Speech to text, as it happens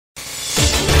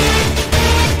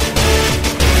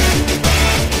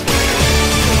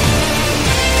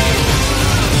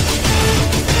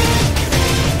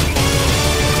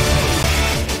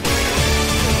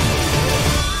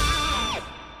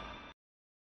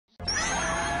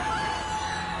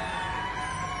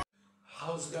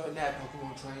How's it going there,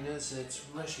 Pokemon trainers? It's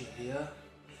Reshi here.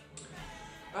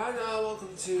 And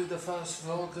welcome to the first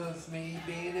vlog of me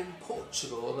being in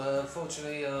Portugal.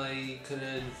 Fortunately, I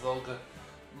couldn't vlog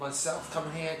myself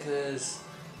coming here because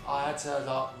I had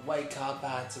to wake up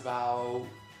at about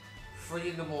 3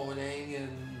 in the morning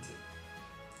and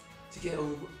to get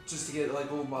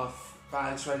all my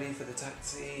bags ready for the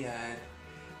taxi, and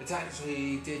the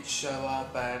taxi did show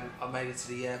up and I made it to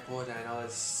the airport and I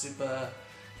was super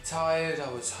tired,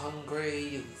 I was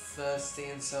hungry and thirsty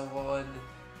and so on.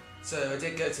 So I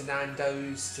did go to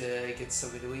Nando's to get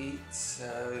something to eat,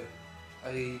 so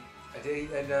I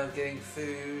did end up getting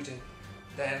food, and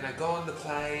then I got on the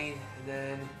plane and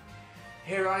then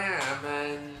here I am,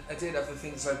 and I did other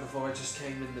things like before. I just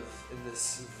came in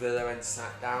this villa and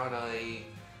sat down. I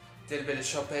did a bit of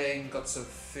shopping, got some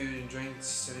food and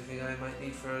drinks, anything I might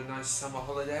need for a nice summer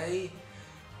holiday.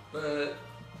 But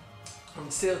I'm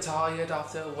still tired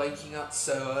after waking up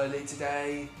so early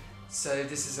today. So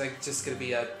this is just going to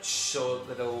be a short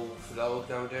little vlog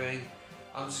that I'm doing.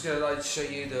 I'm just going to show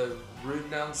you the room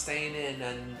that I'm staying in,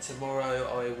 and tomorrow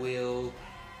I will,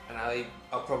 and I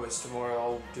promise tomorrow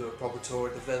I'll do a proper tour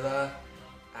of the villa,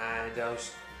 and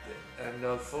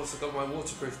I've also got my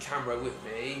waterproof camera with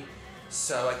me,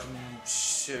 so I can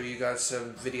show you guys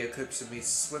some video clips of me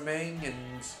swimming,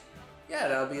 and yeah,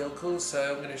 that'll be all cool.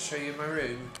 So I'm going to show you my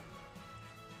room.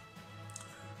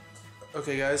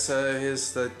 Okay guys, so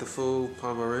here's the full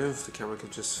part of my room. If the camera can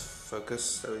just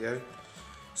focus, there we go.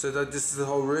 So this is the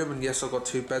whole room, and yes, I've got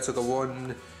 2 beds. I've got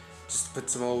one just to put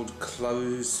some old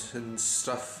clothes and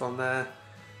stuff on there,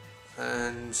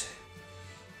 and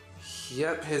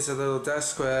yep, here's a little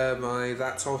desk where my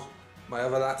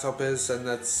other laptop is, and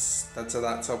that's a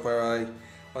laptop where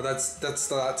that's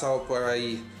the laptop where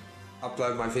I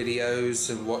upload my videos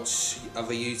and watch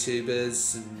other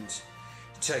YouTubers and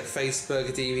check Facebook,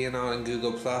 DeviantArt and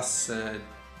Google+, and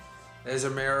there's a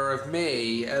mirror of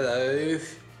me. Hello,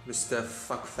 Mr.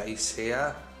 Fuckface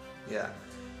here. Yeah,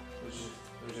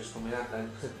 we'll just call me that then.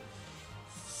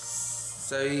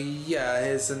 So yeah,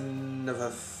 here's the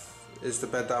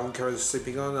bed that I'm currently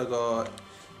sleeping on. I got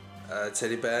a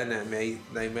teddy bear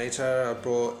named Mater. I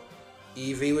brought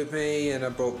Evie with me, and I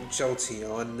brought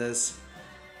Jolteon. There's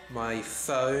my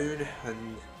phone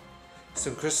and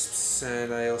some crisps,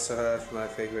 and I also have my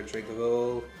favourite drink of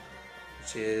all,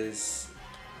 which is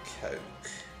Coke.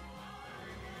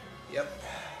 Yep.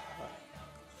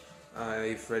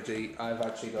 I've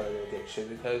actually got an addiction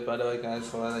to Coke, by the way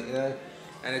guys, want to let you know.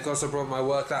 And of course I brought my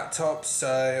work laptop,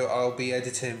 so I'll be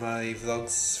editing my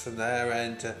vlogs from there,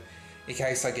 and in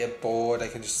case I get bored I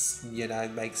can just,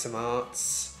 make some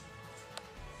arts.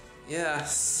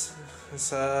 Yes,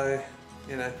 so,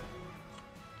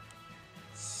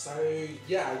 So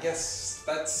yeah, I guess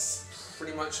that's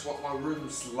pretty much what my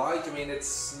room's like. I mean,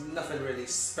 it's nothing really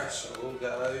special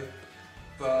though,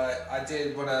 but I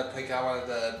did want to pick out one of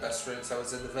the best rooms that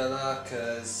was in the villa,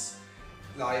 because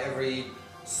every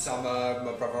summer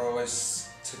my brother always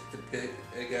took the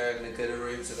bigger and the gooder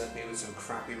rooms and left me with some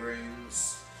crappy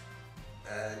rooms,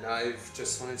 and I've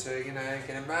just wanted to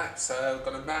get him back, so I've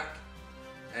got him back,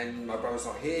 and my brother's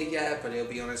not here yet, but he'll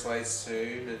be on his way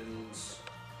soon, and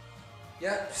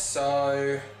yep,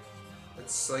 so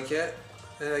that's it,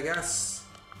 I guess.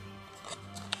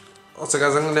 Also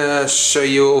guys, I'm going to show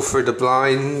you all through the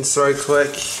blinds very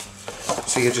quick,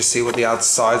 so you can just see what the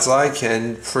outside's like,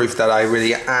 and proof that I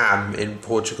really am in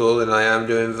Portugal and I am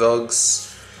doing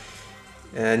vlogs.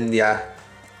 And yeah,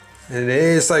 and it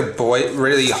is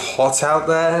really hot out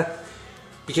there,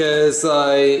 because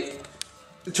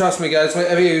trust me guys,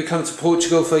 whenever you come to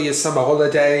Portugal for your summer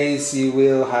holidays, you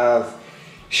will have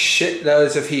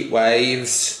shitloads of heat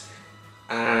waves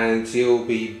and you'll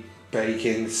be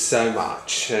baking so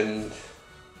much. And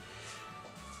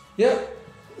yeah,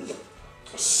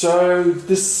 so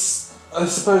I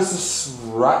suppose this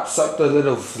wraps up the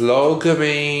little vlog. I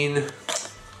mean,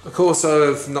 of course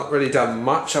I've not really done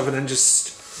much other than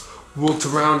just walked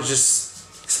around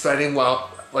just explaining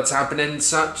what's happening and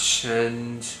such,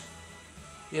 and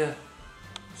yeah,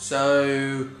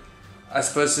 so I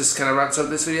suppose this kind of wraps up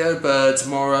this video, but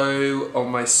tomorrow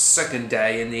on my second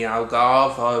day in the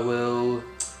Algarve I will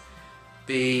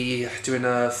be doing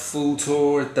a full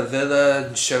tour at the villa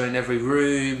and showing every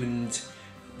room and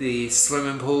the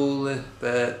swimming pool,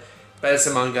 but bear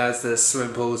in mind guys, the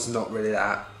swimming pool is not really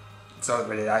that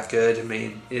good. I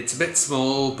mean, it's a bit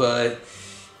small, but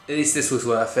at least this was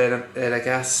worth it I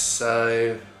guess.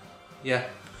 So yeah.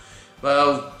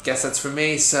 Well, guess that's from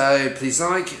me, so please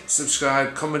like,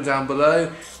 subscribe, comment down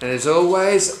below, and as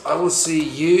always, I will see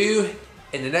you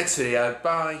in the next video.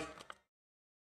 Bye!